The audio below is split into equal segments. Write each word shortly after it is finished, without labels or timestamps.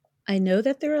I know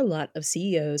that there are a lot of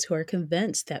CEOs who are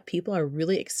convinced that people are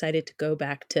really excited to go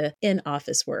back to in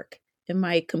office work. In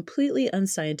my completely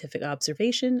unscientific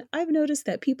observation, I've noticed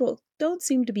that people don't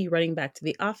seem to be running back to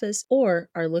the office or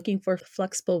are looking for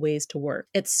flexible ways to work.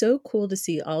 It's so cool to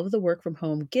see all of the work from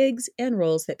home gigs and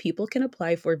roles that people can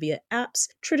apply for via apps,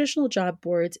 traditional job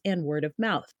boards, and word of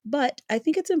mouth. But I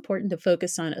think it's important to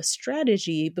focus on a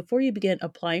strategy before you begin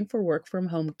applying for work from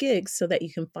home gigs so that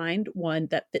you can find one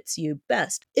that fits you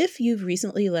best. If you've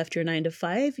recently left your 9 to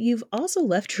 5, you've also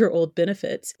left your old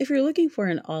benefits. If you're looking for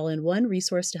an all-in-one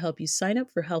resource to help you sign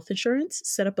up for health insurance,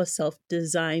 set up a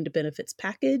self-designed benefits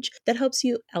package that helps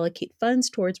you allocate funds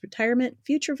towards retirement,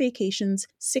 future vacations,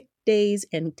 sick days,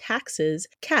 and taxes,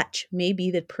 Catch may be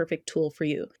the perfect tool for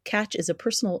you. Catch is a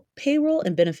personal payroll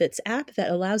and benefits app that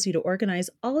allows you to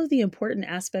organize all of the important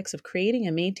aspects of creating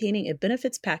and maintaining a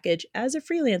benefits package as a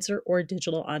freelancer or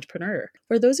digital entrepreneur.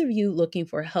 For those of you looking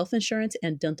for health insurance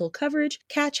and dental coverage,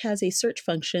 Catch has a search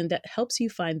function that helps you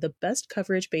find the best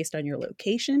coverage based on your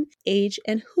location, age,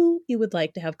 and who you would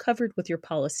like to have covered with your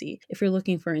policy. If you're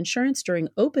looking for insurance during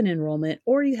open enrollment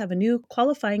or you have a new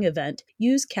qualifying event,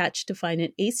 use Catch to find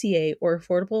an ACA or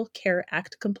Affordable Care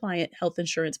Act compliant health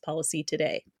insurance policy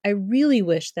today. I really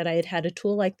wish that I had had a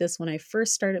tool like this when I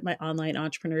first started my online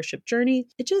entrepreneurship journey.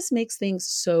 It just makes things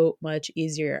so much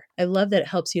easier. I love that it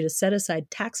helps you to set aside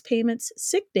tax payments,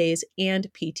 sick days, and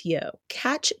PTO.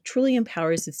 Catch truly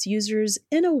empowers its users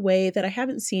in a way that I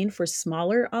haven't seen for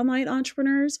smaller online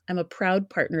entrepreneurs. I'm a proud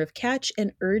partner of Catch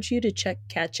and urge you to check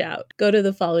Catch out. Go to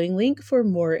the following link for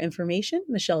more information,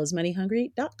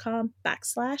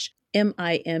 michellesmoneyhungry.com/MIMHCATCH.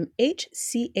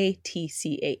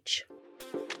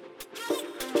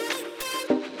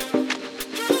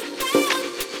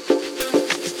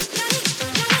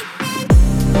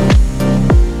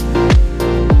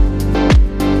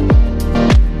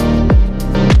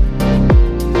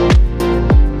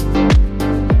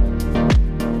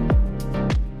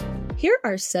 Here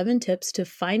are 7 tips to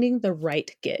finding the right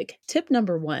gig. Tip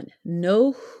number 1,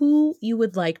 know who you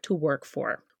would like to work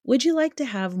for. Would you like to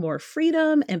have more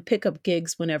freedom and pick up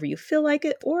gigs whenever you feel like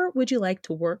it, or would you like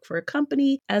to work for a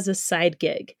company as a side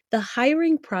gig? The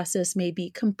hiring process may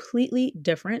be completely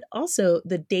different. Also,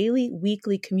 the daily,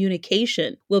 weekly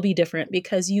communication will be different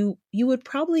because you would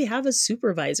probably have a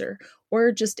supervisor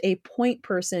or just a point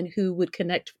person who would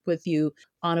connect with you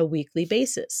on a weekly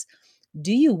basis.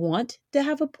 Do you want to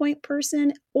have a point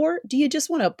person, or do you just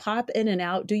want to pop in and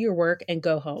out, do your work, and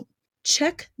go home?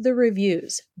 Check the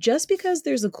reviews. Just because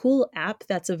there's a cool app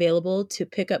that's available to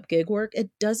pick up gig work, it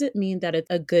doesn't mean that it's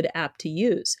a good app to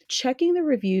use. Checking the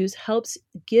reviews helps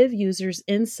give users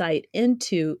insight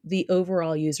into the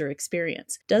overall user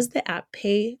experience. Does the app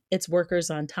pay its workers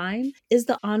on time? Is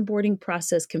the onboarding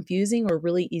process confusing or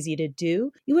really easy to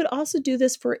do? You would also do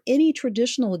this for any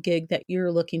traditional gig that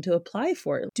you're looking to apply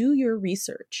for. Do your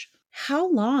research.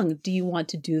 How long do you want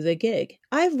to do the gig?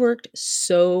 I've worked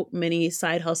so many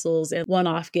side hustles and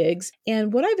one-off gigs,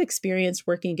 and what I've experienced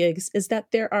working gigs is that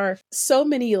there are so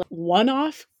many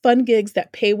one-off fun gigs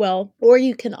that pay well, or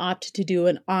you can opt to do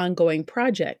an ongoing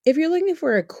project. If you're looking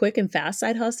for a quick and fast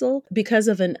side hustle because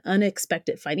of an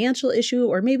unexpected financial issue,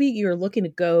 or maybe you're looking to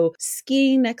go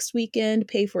skiing next weekend,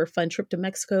 pay for a fun trip to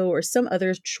Mexico, or some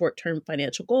other short-term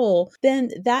financial goal, then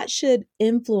that should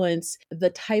influence the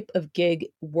type of gig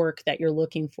work that you're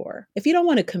looking for. If you don't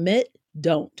want to commit,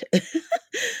 don't.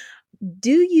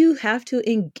 Do you have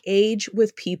to engage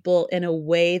with people in a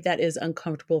way that is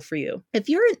uncomfortable for you? If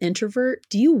you're an introvert,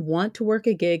 do you want to work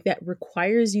a gig that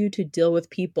requires you to deal with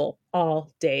people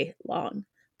all day long?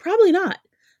 Probably not.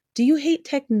 Do you hate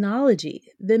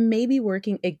technology? Then maybe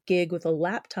working a gig with a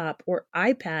laptop or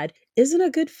iPad isn't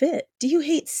a good fit. Do you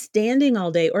hate standing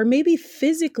all day, or maybe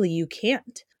physically you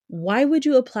can't? Why would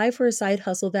you apply for a side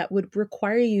hustle that would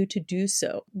require you to do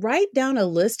so? Write down a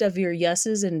list of your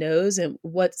yeses and nos and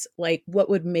what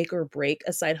would make or break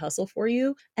a side hustle for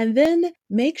you. And then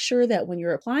make sure that when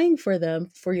you're applying for them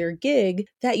for your gig,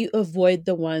 that you avoid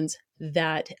the ones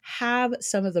that have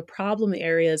some of the problem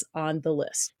areas on the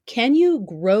list. Can you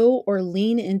grow or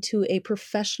lean into a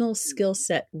professional skill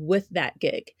set with that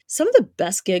gig? Some of the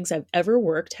best gigs I've ever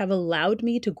worked have allowed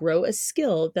me to grow a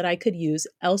skill that I could use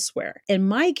elsewhere. In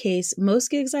my case, most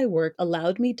gigs I worked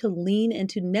allowed me to lean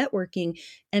into networking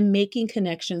and making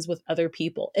connections with other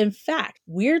people. In fact,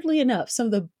 weirdly enough, some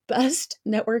of the best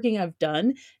networking I've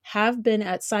done have been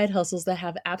at side hustles that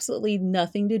have absolutely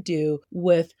nothing to do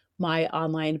with my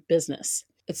online business.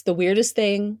 It's the weirdest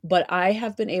thing, but I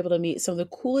have been able to meet some of the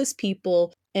coolest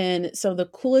people in some of the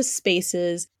coolest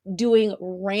spaces doing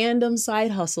random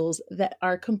side hustles that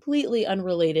are completely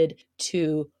unrelated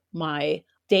to my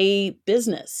stay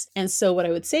business. And so what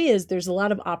I would say is there's a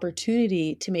lot of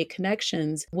opportunity to make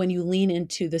connections when you lean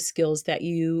into the skills that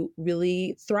you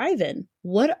really thrive in.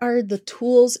 What are the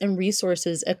tools and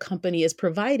resources a company is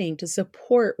providing to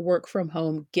support work from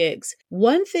home gigs?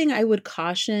 One thing I would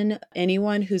caution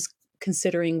anyone who's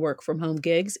considering work from home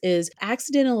gigs is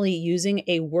accidentally using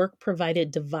a work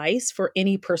provided device for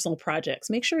any personal projects.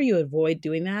 Make sure you avoid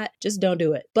doing that. Just don't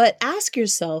do it. But ask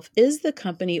yourself, is the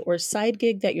company or side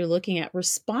gig that you're looking at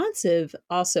responsive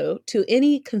also to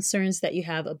any concerns that you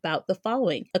have about the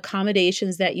following: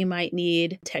 accommodations that you might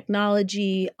need,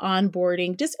 technology,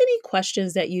 onboarding, just any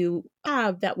questions that you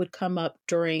have that would come up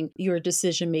during your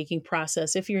decision-making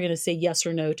process if you're going to say yes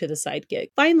or no to the side gig.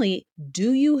 Finally,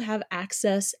 do you have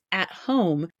access at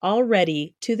home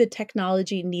already to the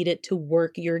technology needed to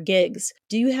work your gigs?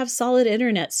 Do you have solid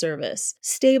internet service,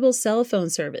 stable cell phone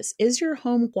service? Is your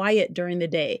home quiet during the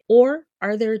day? Or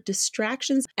are there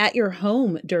distractions at your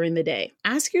home during the day?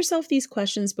 Ask yourself these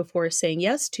questions before saying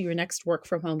yes to your next work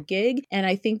from home gig. And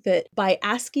I think that by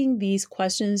asking these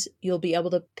questions, you'll be able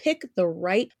to pick the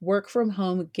right work from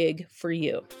home gig for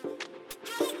you.